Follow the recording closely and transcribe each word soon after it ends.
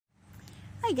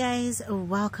Hi guys,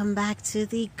 welcome back to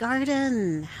the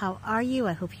garden. How are you?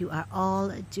 I hope you are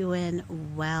all doing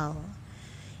well.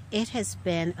 It has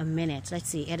been a minute. Let's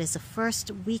see, it is the first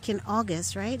week in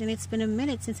August, right? And it's been a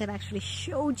minute since I've actually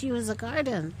showed you the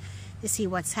garden to see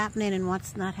what's happening and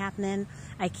what's not happening.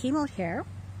 I came out here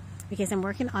because I'm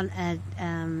working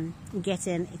on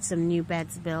getting some new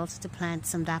beds built to plant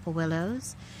some dapple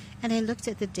willows. And I looked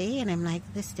at the day and I'm like,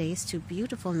 this day is too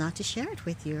beautiful not to share it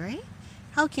with you, right?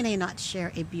 How can I not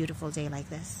share a beautiful day like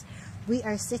this? We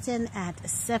are sitting at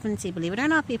 70, believe it or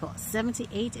not, people,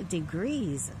 78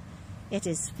 degrees. It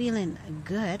is feeling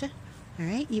good. All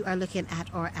right, you are looking at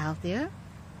our out there.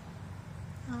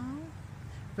 Oh,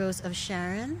 Rose of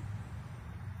Sharon.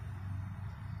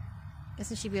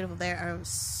 Isn't she beautiful? There are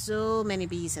so many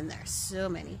bees in there, so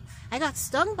many. I got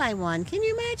stung by one. Can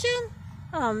you imagine?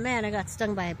 Oh man, I got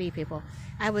stung by a bee, people.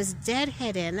 I was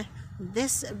deadheading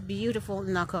this beautiful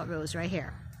knockout rose right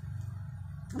here.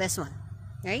 This one,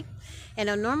 right? And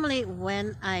normally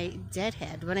when I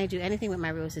deadhead, when I do anything with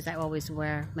my roses, I always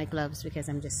wear my gloves because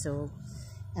I'm just so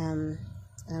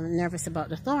nervous about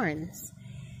the thorns.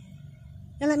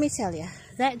 And let me tell you,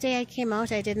 that day I came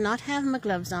out, I did not have my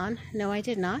gloves on. No, I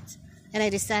did not. And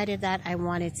I decided that I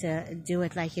wanted to do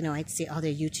it like, you know, I'd see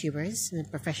other YouTubers, the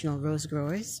professional rose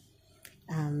growers.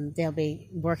 They'll be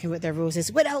working with their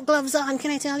roses without gloves on.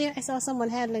 Can I tell you? I saw someone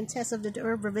handling Tess of the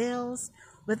Herbivales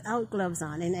without gloves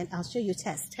on. And I'll show you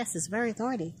Tess. Tess is very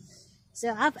thorny.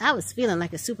 So I was feeling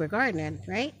like a super gardener,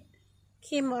 right?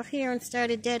 Came up here and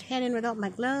started deadheading without my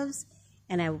gloves.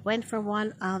 And I went for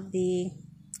one of the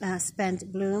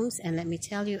spent blooms. And let me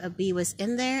tell you, a bee was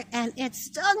in there and it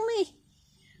stung me.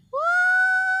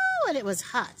 Woo! And it was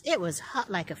hot. It was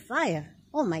hot like a fire.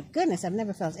 Oh my goodness, I've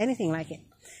never felt anything like it.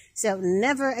 So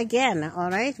never again,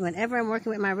 all right? Whenever I'm working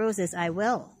with my roses, I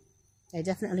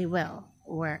definitely will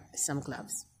wear some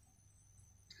gloves.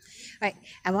 All right,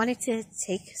 I wanted to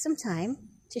take some time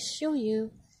to show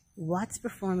you what's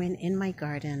performing in my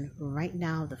garden right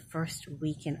now, the first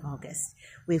week in August.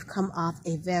 We've come off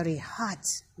a very hot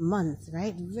month,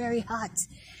 right? Very hot.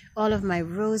 All of my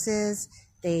roses,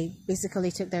 they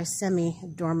basically took their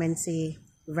semi-dormancy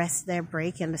rest, their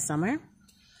break in the summer.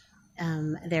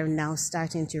 They're now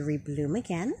starting to rebloom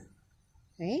again,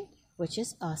 right? Which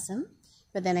is awesome.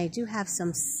 But then I do have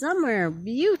some summer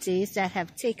beauties that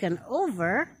have taken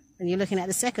over. And you're looking at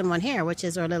the second one here, which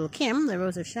is our little Kim, the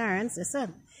Rose of Sharon's.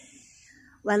 Listen,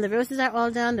 when the roses are all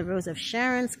done, the Rose of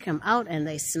Sharon's come out and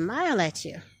they smile at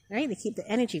you, right? They keep the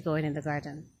energy going in the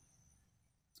garden.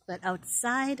 But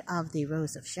outside of the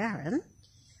Rose of Sharon,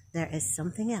 there is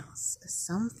something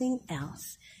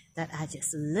else that I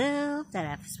just love, that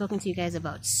I've spoken to you guys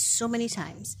about so many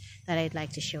times, that I'd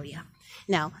like to show you.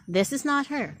 Now, this is not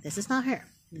her. This is not her.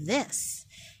 This,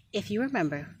 if you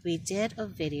remember, we did a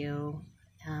video,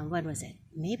 when was it?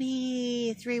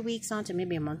 Maybe 3 weeks on to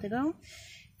maybe a month ago,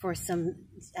 for some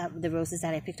the roses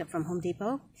that I picked up from Home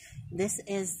Depot. This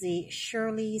is the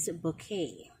Shirley's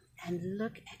Bouquet. And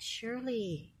look at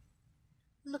Shirley.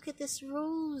 Look at this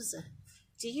rose.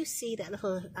 Do you see that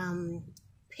little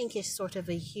pinkish sort of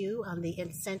a hue on the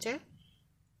center?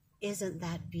 Isn't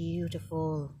that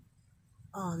beautiful?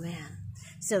 Oh man.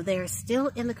 So they're still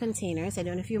in the containers. I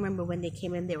don't know if you remember when they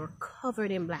came in, they were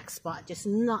covered in black spot, just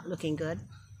not looking good.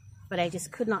 But I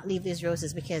just could not leave these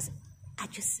roses because I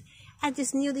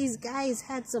just knew these guys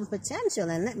had some potential.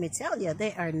 And let me tell you,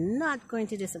 they are not going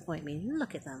to disappoint me.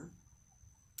 Look at them.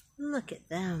 Look at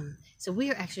them. So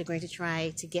we are actually going to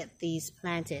try to get these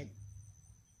planted.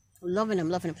 Loving them,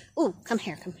 loving them. Oh, come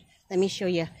here, come. Let me show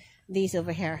you these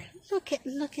over here. Look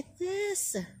at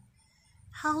this.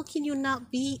 How can you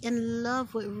not be in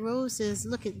love with roses?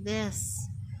 Look at this.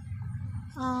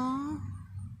 Oh,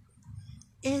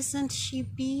 isn't she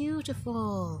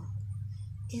beautiful?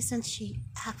 Isn't she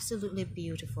absolutely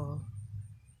beautiful?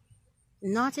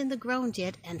 Not in the ground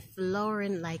yet and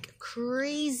flowering like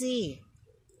crazy.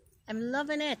 I'm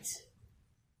loving it.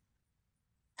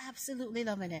 Absolutely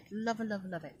loving it. Love it, love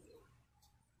it, love it.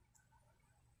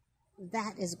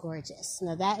 That is gorgeous.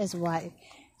 Now that is why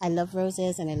I love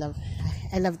roses and I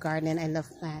love gardening. I love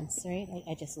plants, right?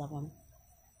 I just love them.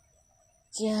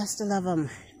 Just love them.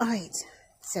 All right.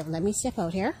 So let me step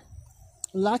out here.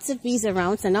 Lots of bees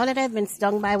around. So now that I've been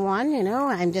stung by one, you know,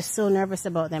 I'm just so nervous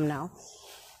about them now.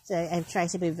 So I've tried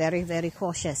to be very, very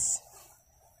cautious.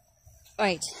 All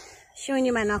right. Showing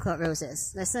you my knockout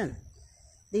roses. Listen.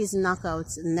 These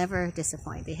knockouts never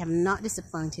disappoint. They have not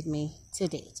disappointed me to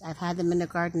date. I've had them in the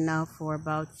garden now for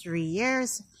about 3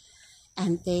 years,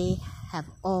 and they have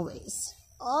always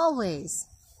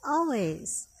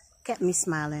kept me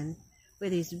smiling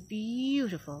with these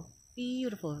beautiful,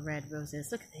 beautiful red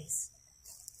roses. Look at these.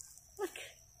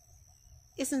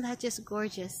 Isn't that just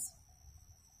gorgeous?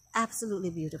 Absolutely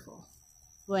beautiful.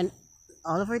 When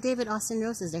all of our David Austin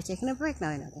roses, they're taking a break now.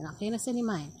 I know they're not paying us any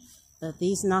mind. But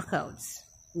these knockouts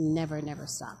never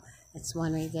stop. It's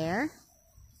one right there.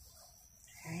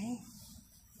 Okay.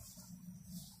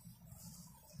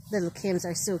 Little Kims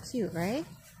are so cute, right?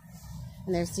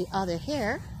 And there's the other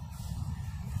here.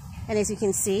 And as you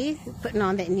can see, putting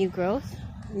on that new growth,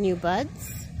 new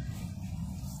buds.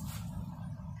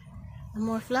 And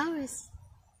more flowers.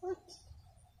 Look.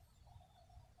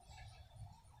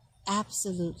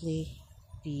 Absolutely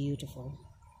beautiful.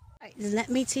 All right, let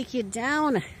me take you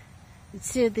down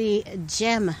to the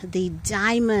gem, the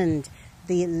diamond,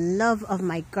 the love of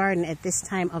my garden at this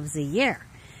time of the year,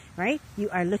 right? You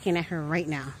are looking at her right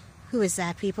now. Who is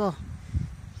that, people?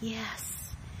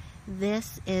 Yes,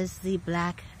 this is the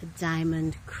Black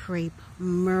Diamond Crape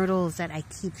Myrtles that I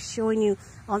keep showing you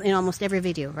in almost every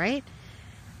video, right?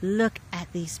 Look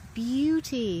at these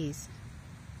beauties.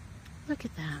 Look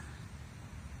at them.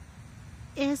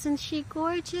 Isn't she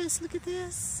gorgeous? Look at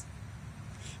this.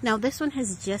 Now this one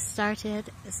has just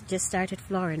started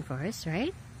flowering for us,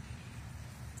 right?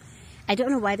 I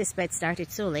don't know why this bed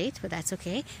started so late, but that's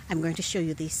okay. I'm going to show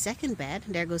you the second bed.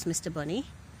 There goes Mr. Bunny.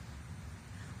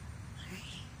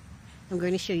 I'm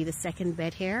going to show you the second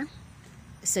bed here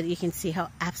so that you can see how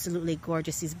absolutely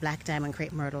gorgeous these Black Diamond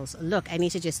Crape Myrtles look. I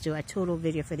need to just do a total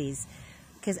video for these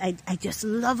because I just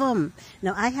love them.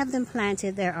 Now I have them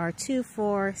planted. There are 2,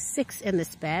 4, 6 in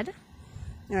this bed.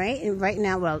 All right, and right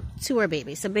now, well, 2 are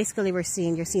babies. So basically you're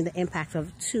seeing the impact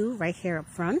of 2 right here up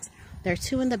front. There are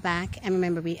 2 in the back, and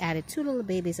remember we added 2 little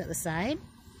babies at the side.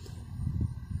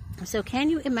 So can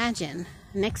you imagine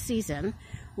next season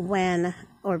when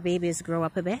our babies grow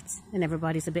up a bit and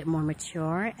everybody's a bit more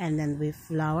mature and then we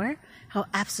flower, how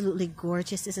absolutely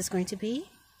gorgeous this is going to be?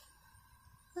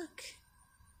 Look,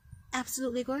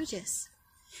 absolutely gorgeous.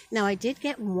 Now I did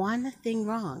get one thing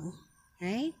wrong,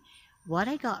 right? What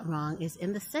I got wrong is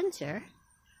in the center,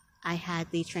 I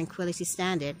had the Tranquility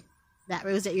Standard. That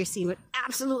rose that you're seeing with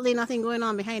absolutely nothing going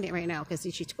on behind it right now because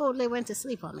she totally went to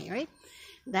sleep on me, right?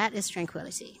 That is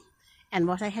Tranquility. And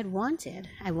what I had wanted,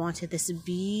 I wanted this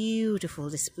beautiful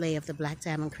display of the Black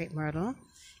Diamond Crape Myrtle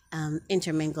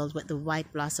intermingled with the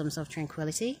white blossoms of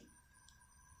Tranquility.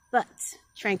 But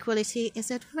Tranquility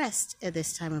is at rest at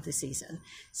this time of the season.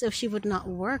 So she would not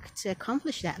work to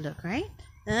accomplish that look, right?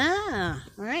 Ah,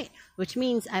 right. Which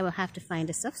means I will have to find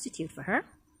a substitute for her.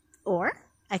 Or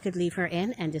I could leave her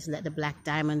in and just let the black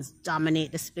diamonds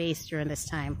dominate the space during this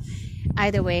time.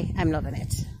 Either way, I'm loving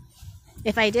it.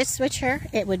 If I did switch her,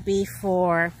 it would be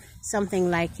for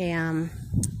something like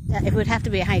it would have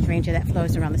to be a hydrangea that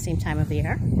flows around the same time of the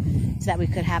year, so that we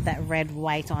could have that red,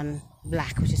 white on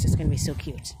black, which is just going to be so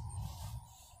cute.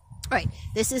 All right,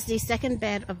 this is the second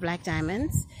bed of black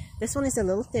diamonds. This one is a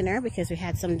little thinner because we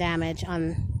had some damage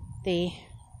on the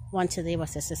one to the,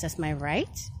 what's this? This is my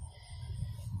right.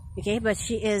 Okay, but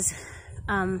she is,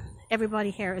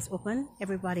 everybody here is open.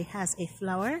 Everybody has a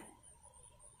flower.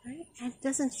 Right? And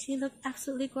doesn't she look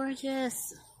absolutely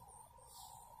gorgeous?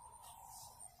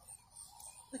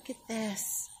 Look at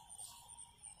this.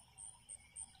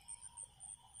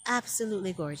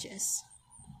 Absolutely gorgeous.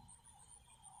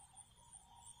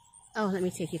 Oh, let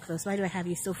me take you close. Why do I have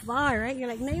you so far, right? You're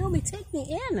like, Naomi, take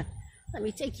me in. Let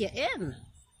me take you in.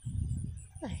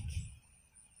 Look.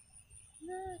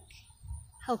 Look.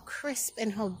 How crisp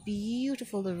and how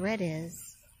beautiful the red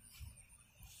is.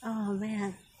 Oh,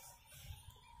 man.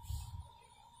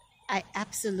 I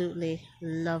absolutely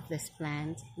love this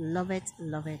plant. Love it,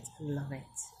 love it, love it.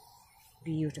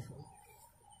 Beautiful.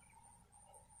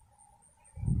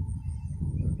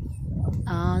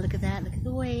 Oh, look at that. Look at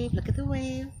the wave. Look at the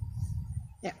wave.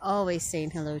 They're always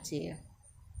saying hello to you.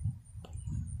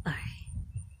 All right.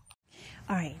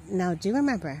 All right. Now, do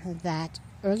remember that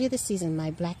earlier this season,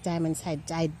 my black diamonds had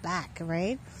died back,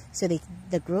 right? So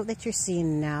the growth that you're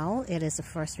seeing now, it is the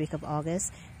first week of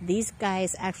August. These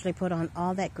guys actually put on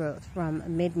all that growth from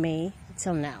mid-May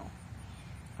till now.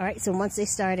 All right, so once they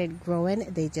started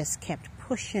growing, they just kept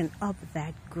pushing up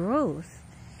that growth,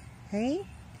 right?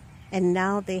 And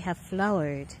now they have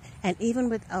flowered. And even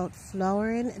without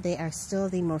flowering, they are still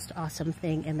the most awesome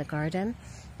thing in the garden.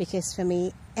 Because for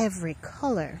me, every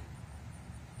color,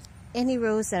 any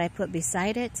rose that I put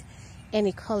beside it,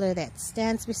 any color that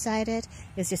stands beside it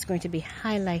is just going to be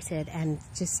highlighted and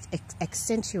just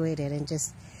accentuated and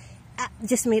just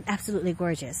made absolutely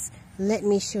gorgeous. Let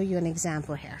me show you an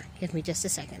example here. Give me just a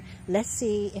second. Let's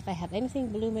see if I have anything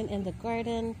blooming in the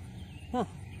garden. Oh,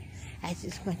 I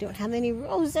don't have any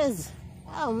roses.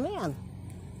 Oh man.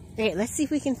 Okay, let's see if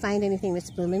we can find anything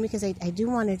that's blooming, because I do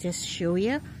want to just show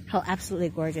you how absolutely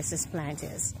gorgeous this plant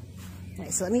is. All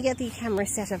right, so let me get the camera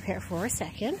set up here for a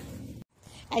second.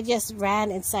 I just ran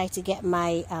inside to get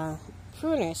my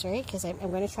pruners, right? Because I'm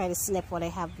going to try to snip what I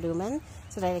have blooming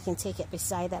so that I can take it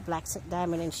beside that black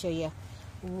diamond and show you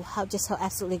how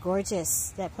absolutely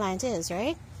gorgeous that plant is,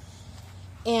 right?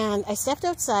 And I stepped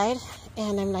outside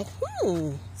and I'm like,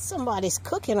 somebody's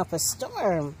cooking up a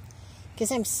storm.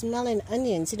 Because I'm smelling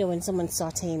onions. You know, when someone's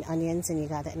sauteing onions and you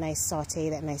got that nice saute,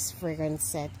 that nice fragrance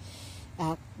set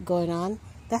going on.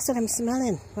 That's what I'm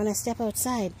smelling when I step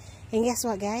outside. And guess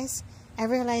what, guys? I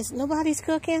realized nobody's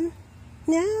cooking.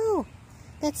 No.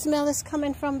 That smell is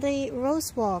coming from the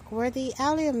rose walk where the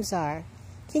alliums are.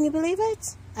 Can you believe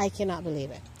it? I cannot believe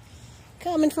it.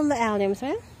 Coming from the alliums,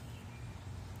 huh?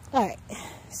 Alright.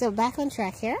 So back on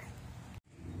track here.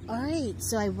 Alright.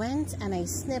 So I went and I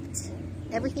snipped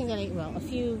everything that a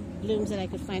few blooms that I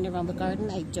could find around the garden.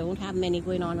 I don't have many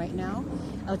going on right now,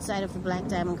 outside of the Black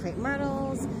Diamond Crape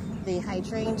Myrtles, the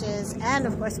hydrangeas, and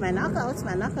of course my knockouts.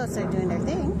 My knockouts are doing their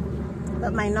thing,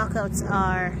 but my knockouts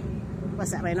are,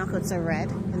 my knockouts are red,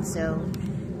 and so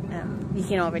you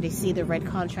can already see the red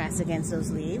contrast against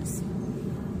those leaves.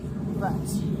 But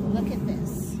look at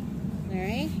this. All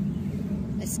right,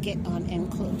 let's get on in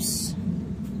close.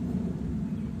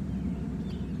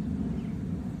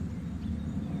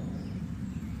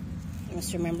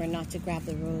 Must remember not to grab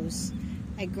the rose.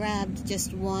 I grabbed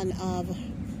just one of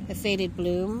a faded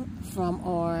bloom from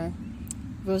our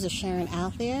Rose of Sharon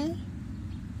out there.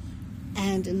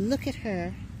 And look at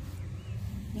her.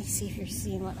 Let me see if you're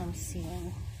seeing what I'm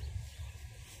seeing.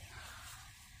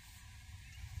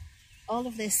 All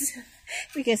of this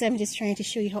because I'm just trying to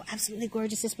show you how absolutely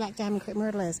gorgeous this Black Diamond Crape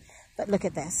Myrtle is. But look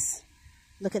at this.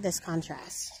 Look at this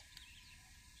contrast.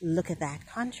 Look at that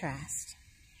contrast.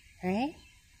 Right?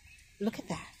 Look at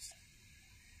that.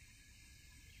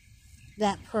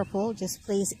 That purple just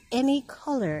plays any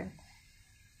color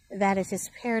that it is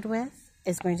paired with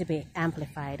is going to be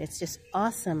amplified. It's just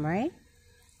awesome, right?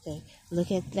 Okay,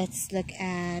 let's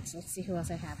see who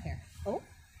else I have here. Oh.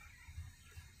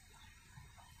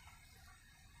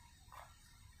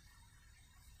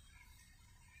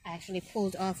 I actually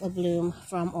pulled off a bloom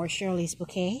from our Shirley's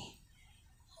bouquet.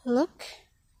 Look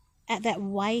at that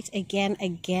white again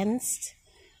against.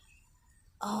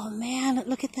 Oh man,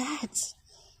 look at that.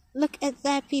 Look at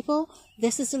that, people.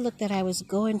 This is the look that I was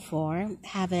going for,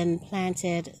 having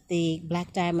planted the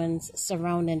black diamonds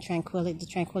surrounding the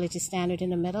Tranquility Standard in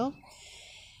the middle.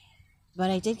 But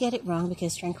I did get it wrong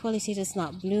because Tranquility does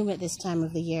not bloom at this time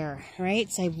of the year,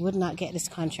 right? So I would not get this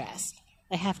contrast.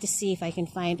 I have to see if I can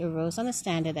find a rose on the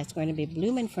standard that's going to be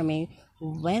blooming for me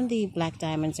when the black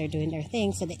diamonds are doing their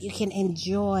thing so that you can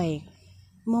enjoy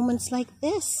moments like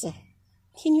this.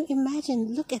 Can you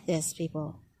imagine? Look at this,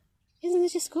 people. Isn't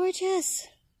it just gorgeous?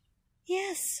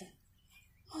 Yes.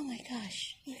 Oh my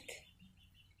gosh. Look.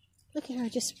 Look at her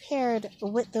just paired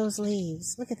with those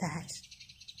leaves. Look at that.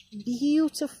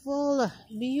 Beautiful.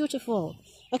 Beautiful.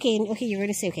 Okay, you're going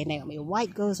to say, okay, Naomi,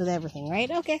 white goes with everything,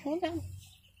 right? Okay, hold on.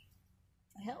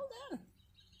 Hold on.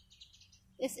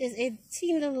 This is a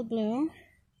teeny little bloom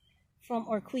from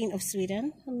our Queen of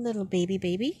Sweden. A little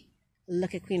baby.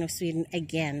 Look at Queen of Sweden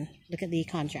again. Look at the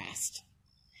contrast.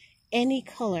 Any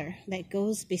color that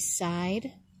goes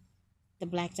beside the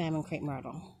Black Diamond Crape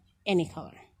Myrtle, any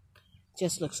color,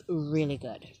 just looks really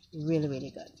good. Really,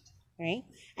 really good. Right?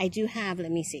 I do have,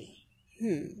 let me see.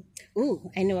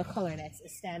 Ooh, I know a color that's a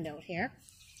standout here.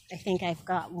 I think I've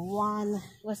got one.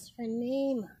 What's her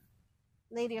name?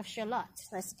 Lady of Charlotte.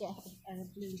 Let's get a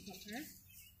bloom from her.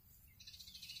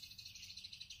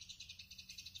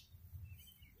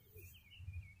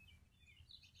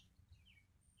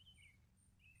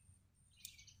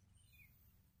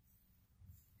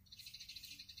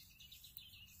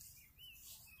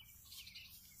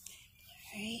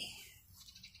 Right.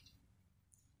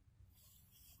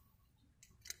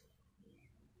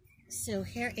 So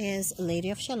here is Lady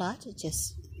of Charlotte.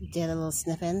 Just did a little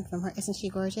snipping from her. Isn't she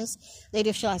gorgeous? Lady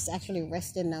of Charlotte's actually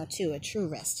rested now too, a true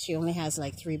rest. She only has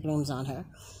like 3 blooms on her.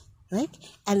 Right?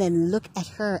 And then look at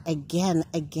her again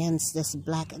against this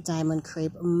Black Diamond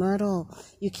Crape Myrtle.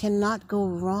 You cannot go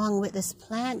wrong with this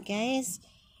plant, guys.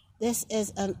 This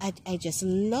is I just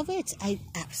love it. I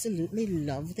absolutely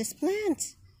love this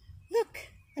plant. Look,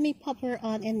 let me pop her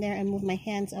on in there and move my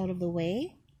hands out of the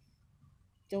way.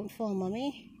 Don't fall,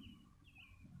 mommy.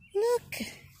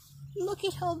 Look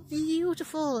at how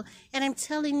beautiful. And I'm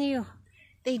telling you,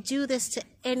 they do this to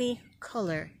any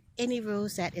color, any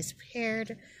rose that is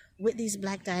paired with these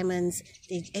black diamonds.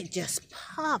 It just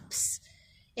pops.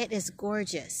 It is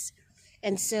gorgeous.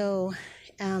 And so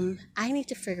I need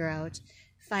to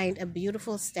find a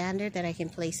beautiful standard that I can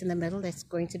place in the middle that's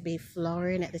going to be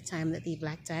flowering at the time that the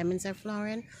black diamonds are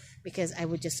flowering, because I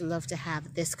would just love to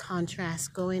have this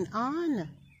contrast going on.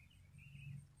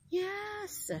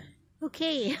 Yes.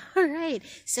 Okay. All right.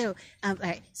 So, all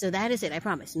right. So that is it. I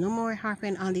promise. No more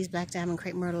harping on these Black Diamond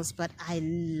Crape Myrtles, but I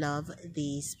love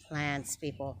these plants,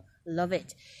 people. Love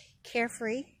it.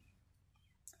 Carefree.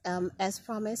 As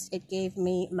promised, it gave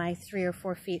me my 3 or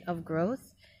 4 feet of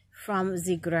growth from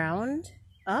the ground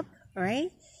up,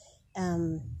 right?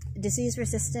 Disease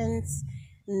resistance.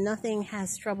 Nothing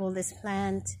has troubled this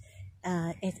plant.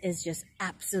 It is just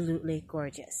absolutely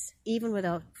gorgeous. Even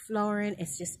without flowering,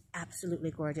 it's just absolutely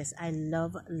gorgeous. I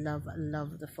love, love,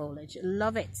 love the foliage.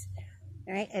 Love it.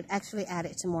 All right. It actually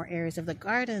added to more areas of the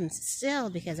gardens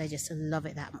still because I just love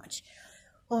it that much.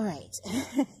 All right.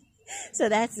 So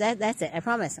that's it. I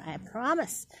promise.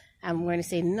 I'm going to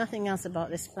say nothing else about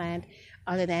this plant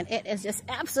other than it is just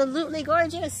absolutely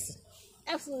gorgeous.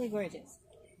 Absolutely gorgeous.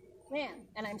 Man,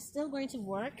 and I'm still going to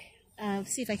work.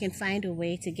 See if I can find a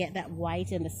way to get that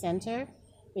white in the center,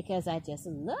 because I just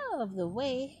love the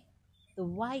way the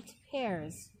white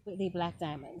pairs with the black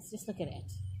diamonds. Just look at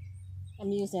it.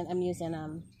 I'm using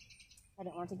I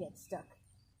don't want to get stuck.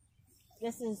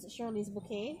 This is Shirley's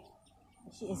bouquet.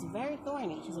 She is very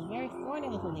thorny. She's a very thorny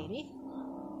little lady.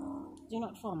 Do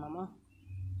not fall, Mama.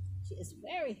 She is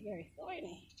very, very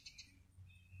thorny.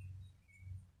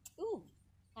 Ooh,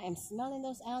 I am smelling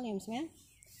those alliums, man.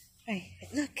 All right,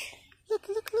 look. Look,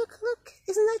 look, look, look.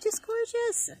 Isn't that just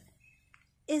gorgeous?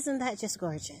 Isn't that just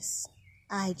gorgeous?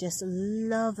 I just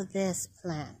love this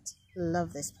plant.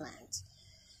 Love this plant.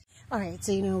 All right,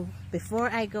 so, before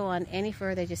I go on any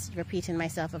further, just repeating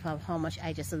myself about how much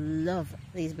I just love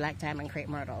these Black Diamond Crape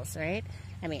Myrtles, right?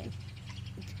 I mean,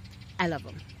 I love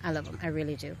them. I love them. I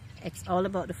really do. It's all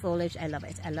about the foliage. I love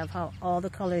it. I love how all the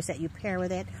colors that you pair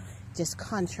with it just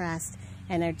contrast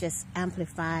and are just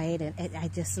amplified, and I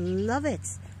just love it.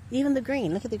 Even the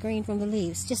green. Look at the green from the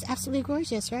leaves. Just absolutely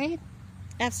gorgeous, right?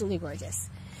 Absolutely gorgeous.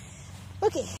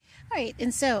 Okay. All right,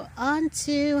 and so on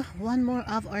to one more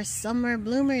of our summer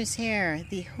bloomers here,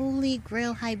 the Holy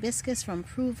Grail Hibiscus from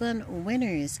Proven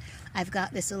Winners. I've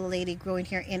got this little lady growing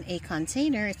here in a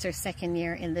container. It's her 2nd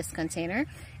year in this container,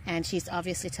 and she's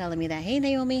obviously telling me that, hey,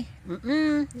 Naomi,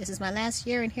 this is my last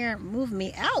year in here. Move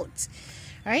me out.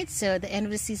 All right, so at the end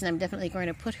of the season, I'm definitely going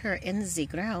to put her in the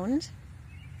ground.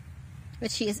 But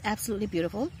she is absolutely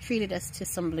beautiful. Treated us to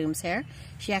some blooms here.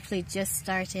 She actually just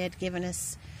started giving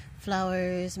us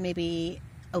flowers maybe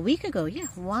a week ago. Yeah,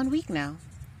 1 week now.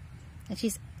 And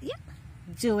she's,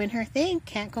 doing her thing.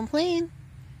 Can't complain.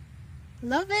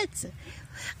 Love it.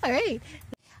 All right.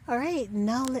 All right,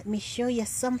 now let me show you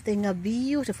something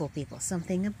beautiful, people.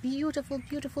 Something beautiful,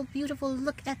 beautiful, beautiful.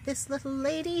 Look at this little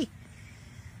lady.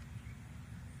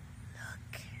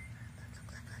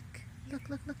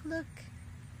 Look.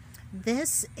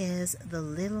 This is the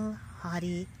Little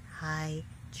Hottie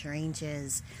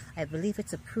Hydrangeas. I believe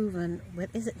it's a proven, what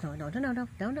is it? No,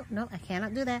 I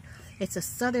cannot do that. It's a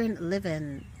southern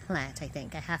living plant, I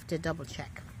think. I have to double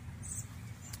check.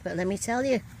 But let me tell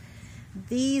you,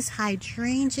 these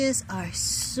hydrangeas are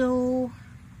so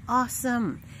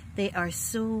awesome. They are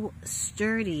so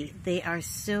sturdy. They are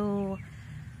so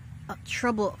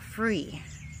trouble-free,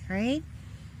 right?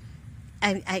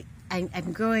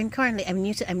 I'm growing currently. I'm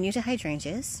new to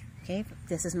hydrangeas. Okay,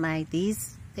 this is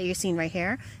these that you're seeing right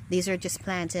here. These are just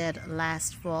planted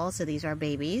last fall, so these are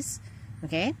babies.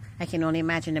 Okay, I can only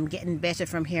imagine them getting better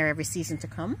from here every season to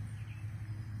come.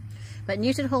 But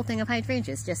new to the whole thing of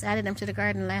hydrangeas, just added them to the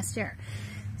garden last year.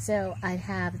 So I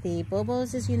have the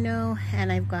Bobos, as you know,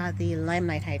 and I've got the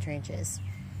Limelight hydrangeas,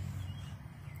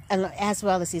 as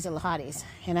well as these Little Hotties.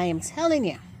 And I am telling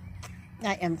you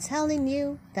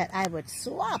that I would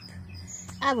swap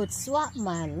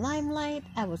my Limelight.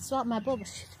 I would swap my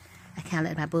Bobos. I can't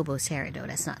let my Bobos tear it though.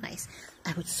 That's not nice.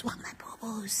 I would swap my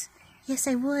Bobos. Yes,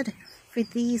 I would. For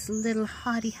these Little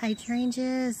Hottie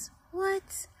Hydrangeas.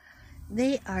 What?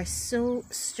 They are so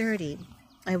sturdy.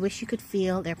 I wish you could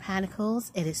feel their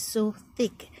panicles. It is so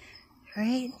thick.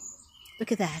 Right?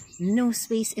 Look at that. No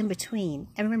space in between.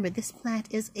 And remember, this plant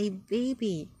is a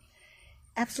baby.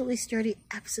 Absolutely sturdy,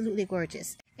 absolutely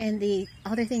gorgeous. And the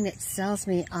other thing that sells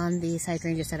me on these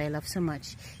hydrangeas that I love so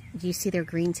much, do you see their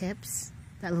green tips?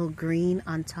 That little green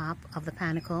on top of the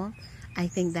panicle? I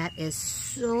think that is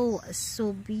so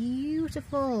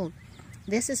beautiful.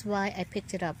 This is why I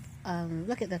picked it up.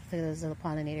 Look at those little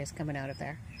pollinators coming out of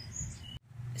there.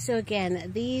 So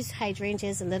again, these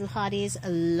hydrangeas, Little Hotties,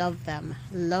 love them.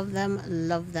 Love them,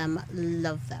 love them,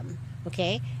 love them.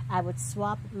 Okay? I would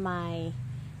swap my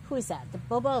Who is that? The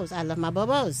Bobos. I love my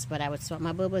Bobos, but I would swap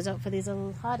my Bobos out for these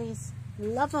little hotties.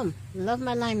 Love them. Love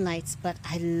my Limelights, but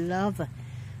I love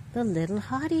the Little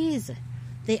Hotties.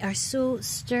 They are so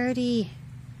sturdy.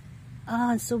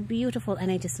 Oh, and so beautiful.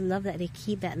 And I just love that they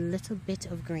keep that little bit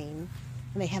of green.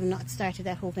 And they have not started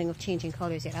that whole thing of changing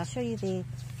colors yet. I'll show you the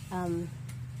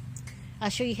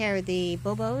here the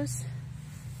Bobos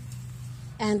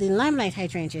and the Limelight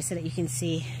Hydrangeas so that you can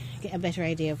see, get a better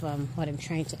idea of what I'm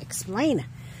trying to explain.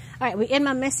 All right, we're in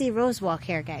my messy rose walk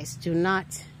here, guys. Do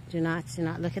not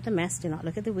look at the mess. Do not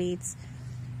look at the weeds.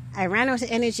 I ran out of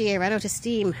energy. I ran out of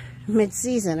steam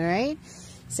mid-season. All right,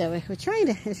 so we're trying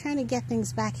to get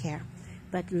things back here.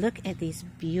 But look at these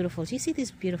beautiful. Do you see these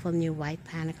beautiful new white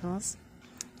panicles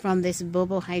from this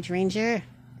Bobo hydrangea?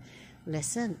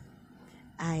 Listen,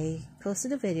 I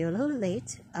posted a video a little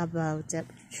late about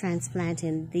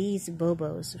transplanting these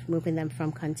Bobos, moving them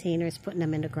from containers, putting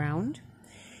them in the ground.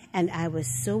 And I was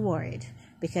so worried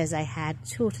because I had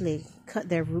totally cut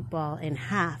their root ball in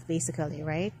half, basically,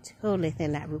 right? Totally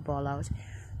thin that root ball out.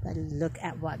 But look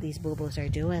at what these Bobos are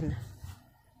doing.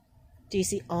 Do you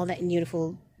see all that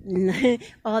beautiful,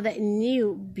 all that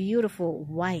new, beautiful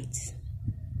white?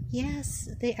 Yes,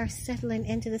 they are settling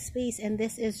into the space, and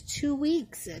this is 2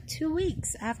 weeks. 2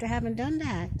 weeks after having done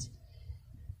that.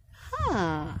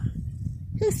 Huh.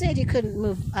 Who said you couldn't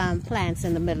move plants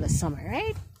in the middle of summer,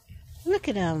 right? Look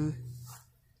at them.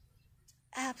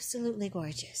 Absolutely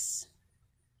gorgeous.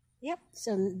 Yep,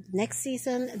 so next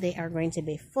season, they are going to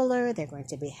be fuller. They're going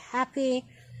to be happy.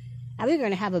 And we're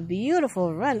going to have a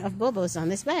beautiful run of Bobos on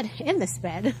this bed, in this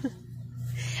bed. All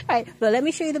right, but let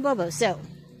me show you the Bobos. So,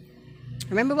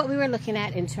 remember what we were looking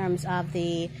at in terms of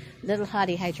the Little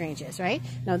Hottie Hydrangeas, right?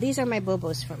 Now, these are my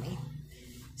Bobos for me.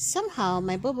 Somehow,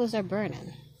 my Bobos are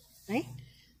burning, right?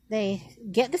 They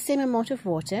get the same amount of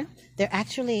water. They're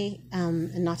actually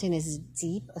not in as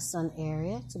deep a sun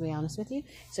area, to be honest with you.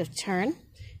 So turn.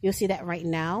 You'll see that right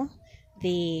now,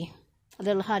 the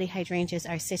Little Hottie Hydrangeas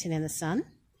are sitting in the sun.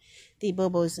 The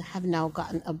Bobos have now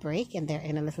gotten a break, and they're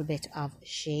in a little bit of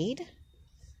shade.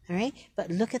 All right? But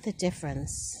look at the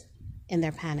difference in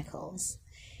their panicles.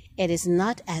 It is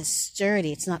not as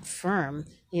sturdy. It's not firm.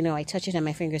 You know, I touch it and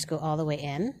my fingers go all the way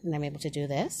in, and I'm able to do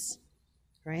this.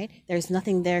 Right? There's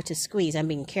nothing there to squeeze. I'm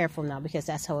being careful now because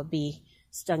that's how a bee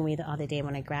stung me the other day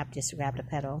when I grabbed a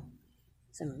petal.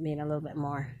 So I'm being a little bit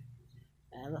more,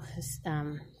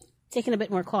 taking a bit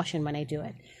more caution when I do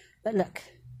it. But look,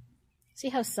 see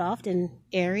how soft and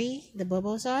airy the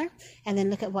Bobos are? And then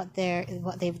look at what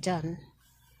they've done.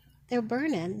 They're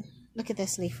burning. Look at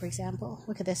this leaf, for example.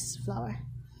 Look at this flower.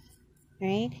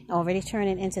 Right? Already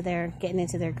getting into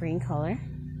their green color.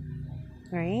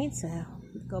 Right? So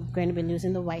I'm going to be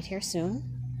losing the white here soon.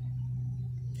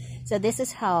 So this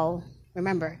is how,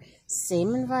 remember,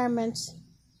 same environment,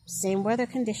 same weather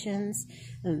conditions.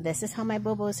 And this is how my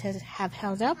Bobos have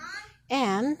held up.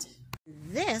 And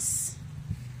this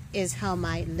is how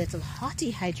my Little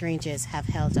Hottie Hydrangeas have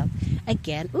held up.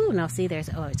 Again, ooh, now see it's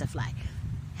a fly.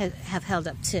 Have held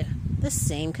up to the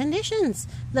same conditions.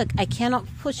 Look, I cannot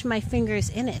push my fingers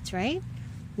in it, right?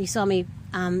 You saw me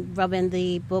rubbing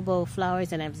the Bobo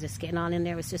flowers and I was just getting on in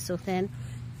there. It was just so thin.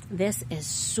 This is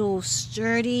so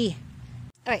sturdy.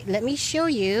 All right, let me show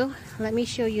you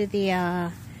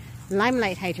the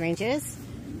Limelight Hydrangeas.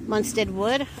 Munstead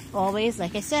wood, always,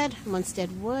 like I said,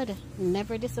 Munstead wood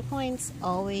never disappoints,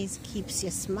 always keeps you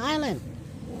smiling,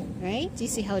 right? Do you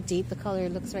see how deep the color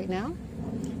looks right now?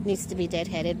 Needs to be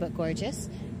dead-headed, but gorgeous.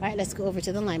 All right, let's go over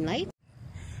to the Limelight.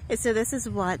 And so this is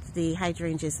what the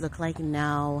hydrangeas look like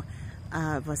now.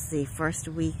 It was the first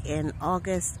week in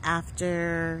August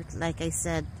after, like I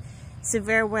said,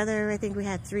 severe weather. I think we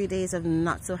had 3 days of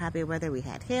not so happy weather. We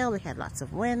had hail, we had lots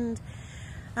of wind.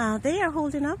 They are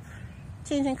holding up,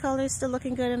 changing colors, still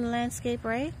looking good in the landscape,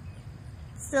 right?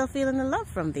 Still feeling the love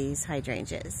from these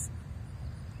hydrangeas.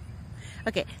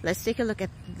 Okay, let's take a look at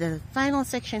the final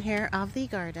section here of the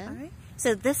garden. All right.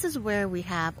 So this is where we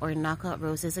have our knockout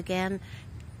roses again.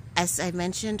 As I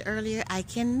mentioned earlier, I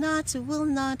will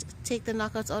not take the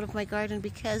knockouts out of my garden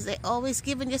because they always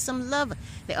giving you some love.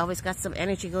 They always got some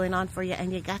energy going on for you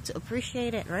and you got to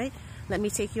appreciate it, right? Let me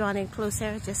take you on in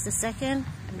closer just a second.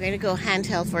 I'm going to go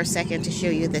handheld for a second to show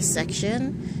you this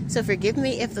section. So forgive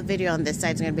me if the video on this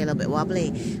side is going to be a little bit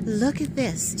wobbly. Look at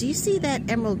this. Do you see that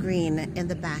emerald green in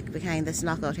the back behind this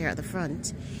knockout here at the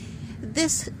front?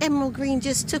 This emerald green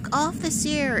just took off this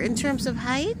year in terms of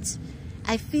height.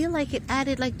 I feel like it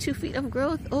added like 2 feet of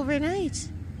growth overnight.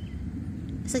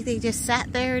 It's like they just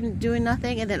sat there and doing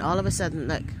nothing, and then all of a sudden,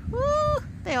 look, woo,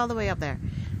 they're all the way up there.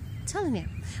 I'm telling you.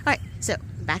 All right, so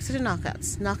back to the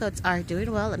knockouts. Knockouts are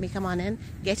doing well. Let me come on in.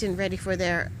 Getting ready for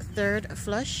their third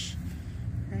flush.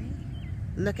 Right?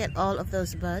 Look at all of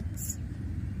those buds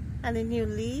and the new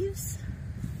leaves.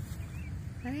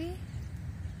 Right?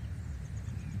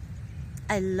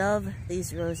 I love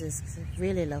these roses. I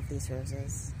really love these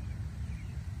roses.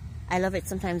 I love it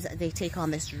sometimes they take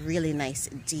on this really nice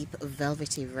deep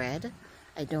velvety red.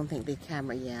 I don't think the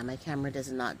camera, my camera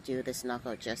does not do this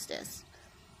knockout justice.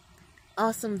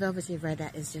 Awesome velvety red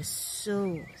that is just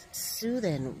so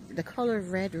soothing. The color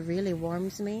red really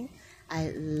warms me.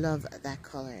 I love that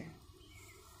color.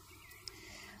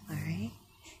 Alright.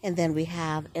 And then we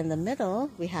have in the middle,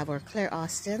 we have our Claire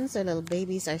Austins. Our little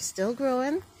babies are still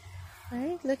growing.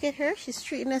 Right, look at her. She's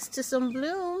treating us to some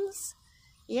blooms.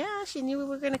 Yeah, she knew we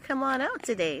were going to come on out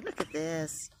today. Look at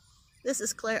this. This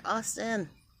is Claire Austin.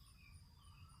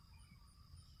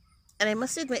 And I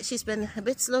must admit, she's been a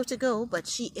bit slow to go, but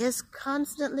she is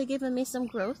constantly giving me some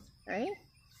growth, right?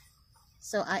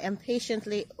 So I am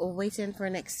patiently waiting for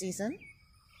next season.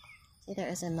 See, there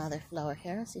is another flower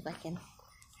here. Let's see if I can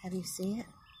have you see it.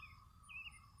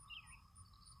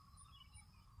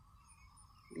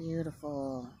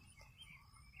 Beautiful.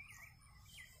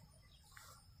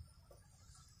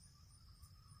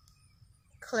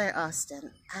 Claire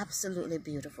Austin, absolutely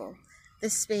beautiful.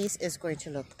 This space is going to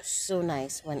look so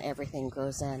nice when everything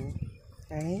grows in,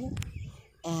 right?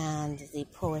 And the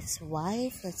Poet's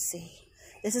Wife, let's see.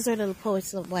 This is our little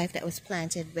Poet's Wife that was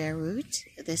planted bare root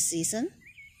this season.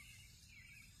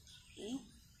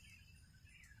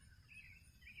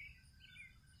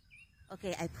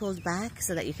 Okay, I pulled back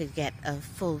so that you could get a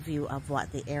full view of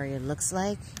what the area looks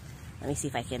like. Let me see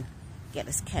if I can get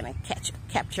this kind of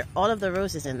capture all of the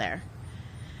roses in there.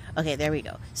 Okay, there we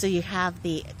go. So you have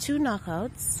the two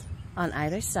knockouts on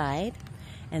either side,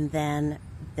 and then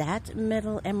that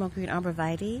middle emerald green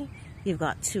arborvitae, you've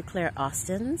got two Claire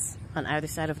Austins on either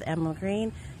side of the emerald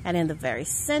green, and in the very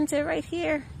center right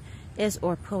here is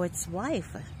our Poet's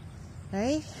Wife,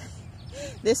 right?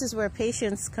 This is where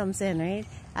patience comes in, right?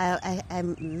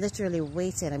 I'm literally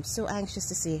waiting. I'm so anxious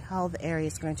to see how the area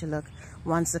is going to look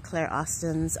once the Claire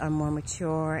Austins are more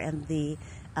mature and the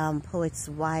Poet's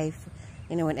Wife,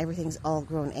 you know, when everything's all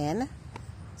grown in.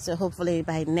 So hopefully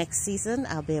by next season,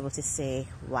 I'll be able to say,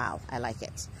 wow, I like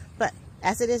it. But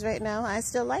as it is right now, I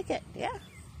still like it. Yeah.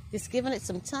 Just giving it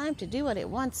some time to do what it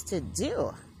wants to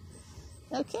do.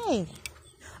 Okay.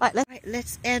 All right,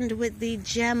 let's end with the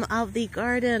gem of the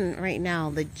garden right now.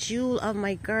 The jewel of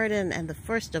my garden and the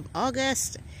 1st of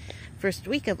August. First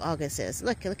week of August is.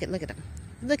 Look at them.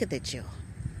 Look at the jewel.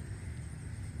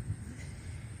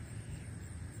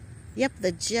 Yep,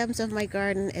 the gems of my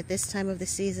garden at this time of the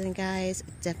season, guys.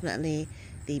 Definitely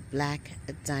the Black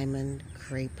Diamond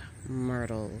Crape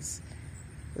Myrtles.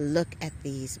 Look at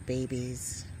these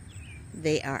babies.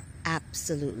 They are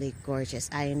absolutely gorgeous.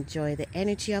 I enjoy the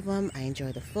energy of them. I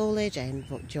enjoy the foliage. I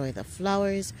enjoy the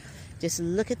flowers. Just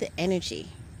look at the energy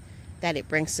that it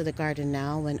brings to the garden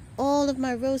now when all of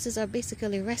my roses are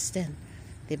basically resting.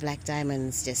 The Black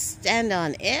Diamonds just stand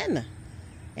on in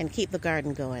and keep the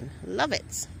garden going. Love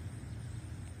it.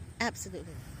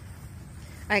 Absolutely.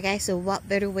 Alright guys, so what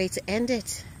better way to end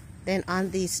it than on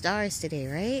these stars today,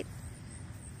 right?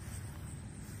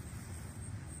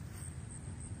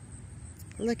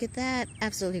 Look at that.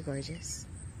 Absolutely gorgeous.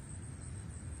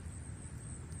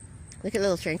 Look at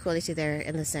little Tranquility there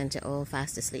in the center, all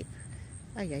fast asleep.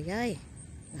 Ay, ay, ay.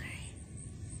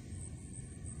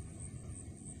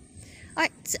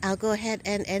 Alright, so I'll go ahead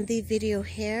and end the video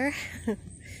here.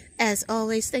 As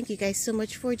always, thank you guys so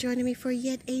much for joining me for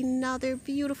yet another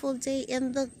beautiful day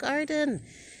in the garden.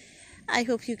 I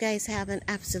hope you guys have an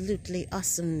absolutely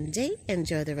awesome day.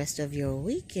 Enjoy the rest of your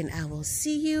week, and I will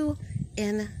see you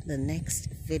in the next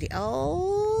video.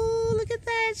 Oh, look at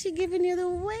that. She's giving you the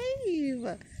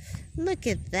wave. Look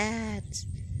at that.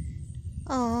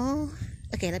 Oh.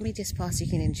 Okay, let me just pause so you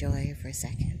can enjoy it for a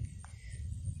second.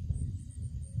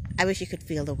 I wish you could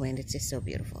feel the wind. It's just so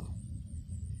beautiful.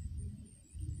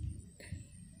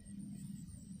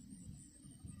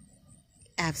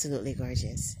 Absolutely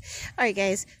gorgeous. Alright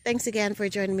guys, thanks again for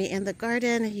joining me in the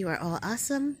garden. You are all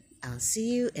awesome. I'll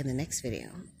see you in the next video.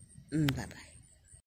 Bye-bye.